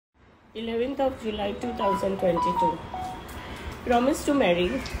11th of July 2022. Promise to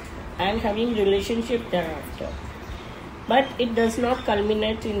marry and having relationship thereafter. But it does not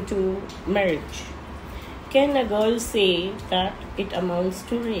culminate into marriage. Can a girl say that it amounts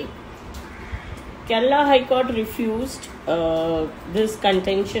to rape? Kerala High Court refused this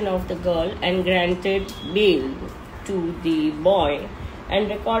contention of the girl and granted bail to the boy and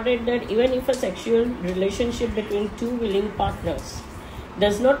recorded that even if a sexual relationship between two willing partners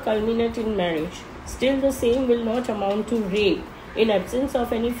does not culminate in marriage, still the same will not amount to rape in absence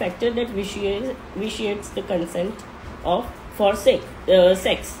of any factor that vitiates the consent for sex.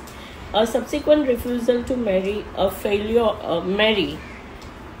 A subsequent refusal to marry, or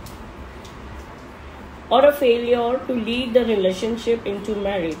a failure to lead the relationship into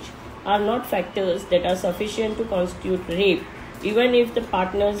marriage are not factors that are sufficient to constitute rape, even if the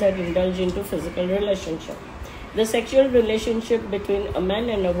partners had indulged into physical relationship. The sexual relationship between a man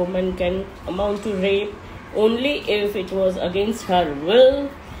and a woman can amount to rape only if it was against her will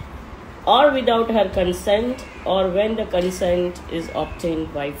or without her consent, or when the consent is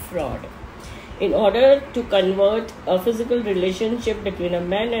obtained by fraud. In order to convert a physical relationship between a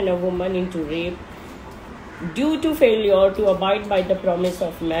man and a woman into rape due to failure to abide by the promise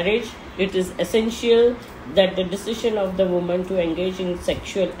of marriage, it is essential that the decision of the woman to engage in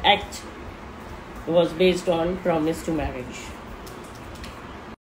sexual act was based on promise to marriage.